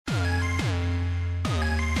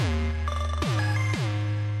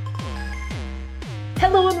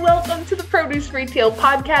Hello and welcome to the Produce Retail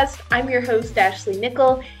Podcast. I'm your host, Ashley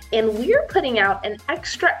Nickel, and we're putting out an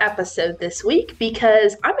extra episode this week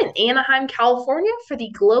because I'm in Anaheim, California for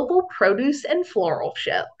the Global Produce and Floral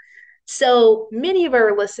Show. So many of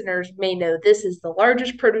our listeners may know this is the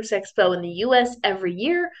largest produce expo in the US every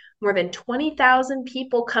year, more than 20,000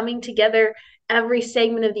 people coming together. Every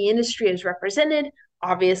segment of the industry is represented,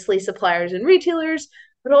 obviously suppliers and retailers,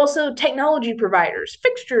 but also technology providers,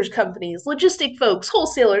 fixtures companies, logistic folks,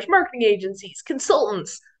 wholesalers, marketing agencies,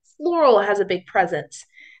 consultants. Floral has a big presence.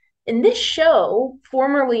 And this show,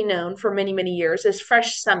 formerly known for many, many years as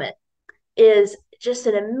Fresh Summit, is just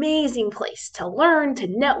an amazing place to learn, to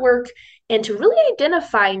network, and to really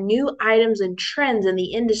identify new items and trends in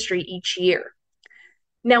the industry each year.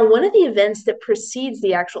 Now, one of the events that precedes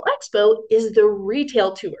the actual expo is the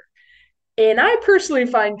retail tour. And I personally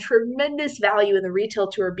find tremendous value in the retail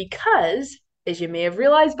tour because, as you may have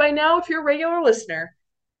realized by now if you're a regular listener,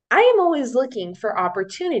 I am always looking for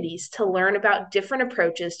opportunities to learn about different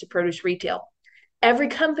approaches to produce retail. Every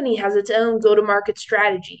company has its own go-to-market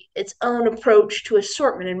strategy, its own approach to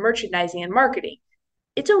assortment and merchandising and marketing,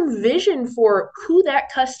 its own vision for who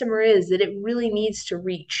that customer is that it really needs to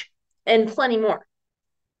reach, and plenty more.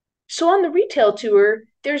 So on the retail tour,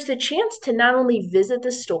 there's the chance to not only visit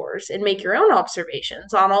the stores and make your own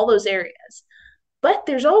observations on all those areas, but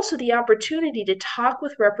there's also the opportunity to talk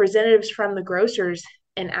with representatives from the grocers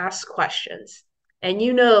and ask questions. And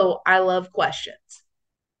you know, I love questions.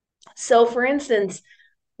 So, for instance,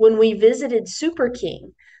 when we visited Super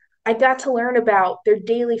King, I got to learn about their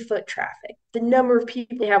daily foot traffic, the number of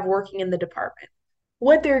people they have working in the department,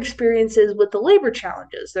 what their experience is with the labor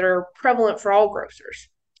challenges that are prevalent for all grocers,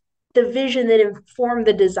 the vision that informed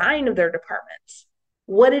the design of their departments,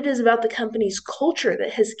 what it is about the company's culture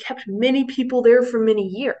that has kept many people there for many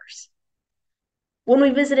years. When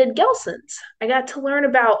we visited Gelson's, I got to learn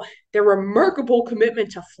about their remarkable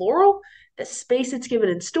commitment to floral, the space it's given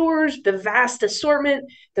in stores, the vast assortment,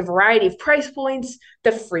 the variety of price points,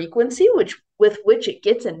 the frequency with which it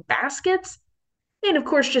gets in baskets, and of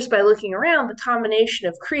course, just by looking around, the combination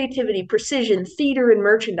of creativity, precision, theater, and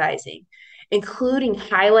merchandising, including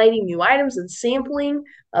highlighting new items and sampling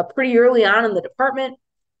pretty early on in the department.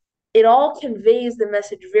 It all conveys the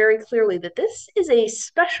message very clearly that this is a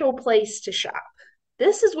special place to shop.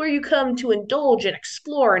 This is where you come to indulge and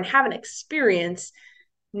explore and have an experience,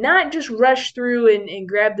 not just rush through and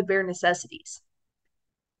grab the bare necessities.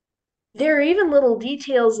 There are even little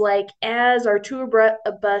details like as our tour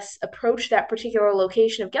bus approached that particular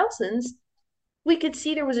location of Gelson's, we could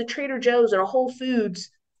see there was a Trader Joe's and a Whole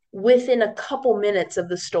Foods within a couple minutes of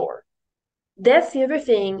the store. That's the other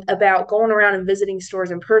thing about going around and visiting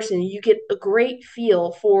stores in person. You get a great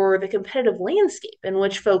feel for the competitive landscape in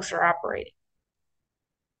which folks are operating.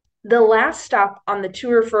 The last stop on the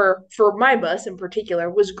tour for my bus in particular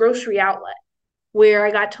was Grocery Outlet, where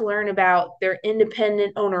I got to learn about their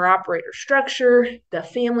independent owner operator structure, the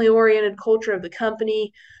family oriented culture of the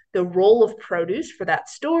company, the role of produce for that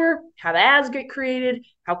store, how the ads get created,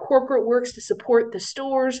 how corporate works to support the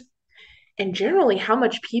stores, and generally how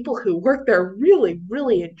much people who work there really,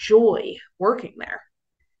 really enjoy working there.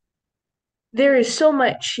 There is so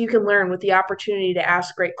much you can learn with the opportunity to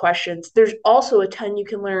ask great questions. There's also a ton you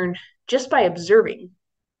can learn just by observing.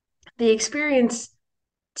 The experience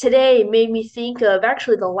today made me think of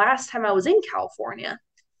actually the last time I was in California.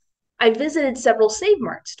 I visited several Save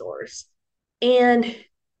Mart stores, and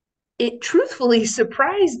it truthfully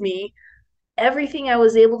surprised me everything I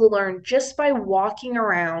was able to learn just by walking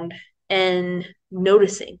around and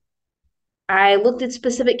noticing. I looked at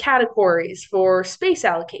specific categories for space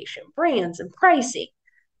allocation, brands, and pricing.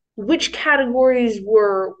 Which categories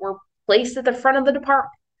were placed at the front of the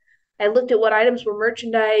department? I looked at what items were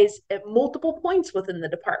merchandised at multiple points within the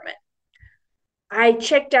department. I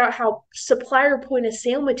checked out how supplier point of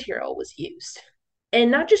sale material was used, and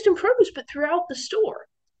not just in produce, but throughout the store.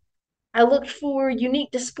 I looked for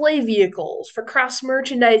unique display vehicles for cross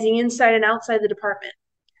merchandising inside and outside the department.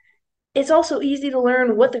 It's also easy to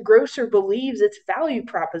learn what the grocer believes its value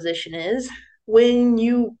proposition is when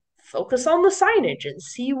you focus on the signage and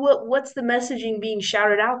see what's the messaging being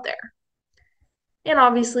shouted out there. And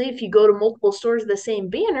obviously, if you go to multiple stores of the same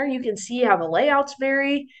banner, you can see how the layouts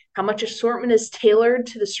vary, how much assortment is tailored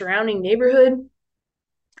to the surrounding neighborhood.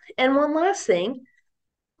 And one last thing,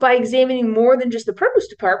 by examining more than just the produce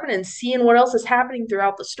department and seeing what else is happening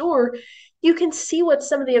throughout the store, you can see what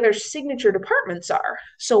some of the other signature departments are.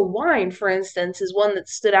 So wine, for instance, is one that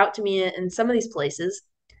stood out to me in some of these places.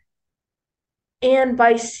 And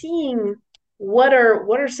by seeing what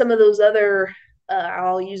are some of those other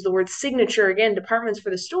I'll use the word signature again, departments for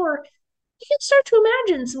the store, you can start to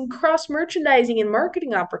imagine some cross merchandising and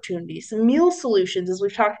marketing opportunities, some meal solutions, as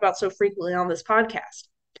we've talked about so frequently on this podcast.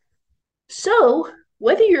 So,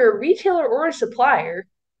 whether you're a retailer or a supplier,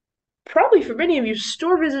 probably for many of you,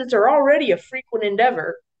 store visits are already a frequent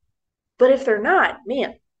endeavor. But if they're not,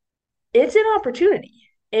 man, it's an opportunity.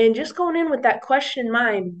 And just going in with that question in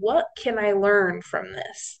mind, what can I learn from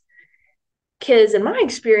this? Because in my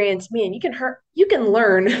experience, man, you can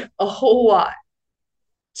learn a whole lot.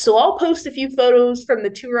 So I'll post a few photos from the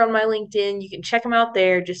tour on my LinkedIn. You can check them out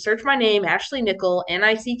there. Just search my name, Ashley Nickel,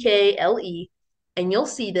 Nickle, and you'll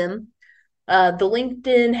see them. The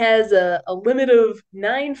LinkedIn has a limit of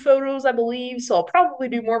 9 photos, I believe. So I'll probably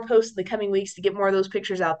do more posts in the coming weeks to get more of those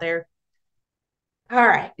pictures out there. All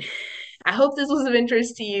right. I hope this was of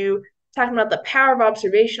interest to you. Talking about the power of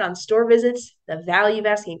observation on store visits, the value of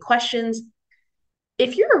asking questions.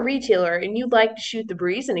 If you're a retailer and you'd like to shoot the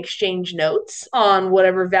breeze and exchange notes on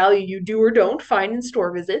whatever value you do or don't find in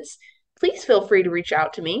store visits, please feel free to reach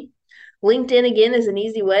out to me. LinkedIn, again, is an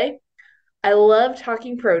easy way. I love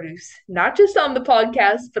talking produce, not just on the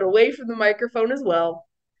podcast, but away from the microphone as well.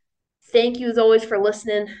 Thank you, as always, for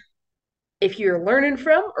listening. If you're learning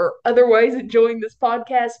from or otherwise enjoying this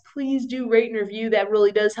podcast, please do rate and review. That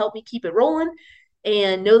really does help me keep it rolling,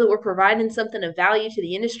 and know that we're providing something of value to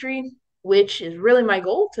the industry, which is really my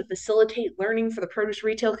goal, to facilitate learning for the produce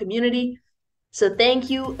retail community. So thank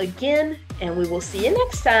you again, and we will see you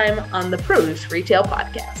next time on the Produce Retail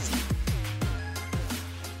Podcast.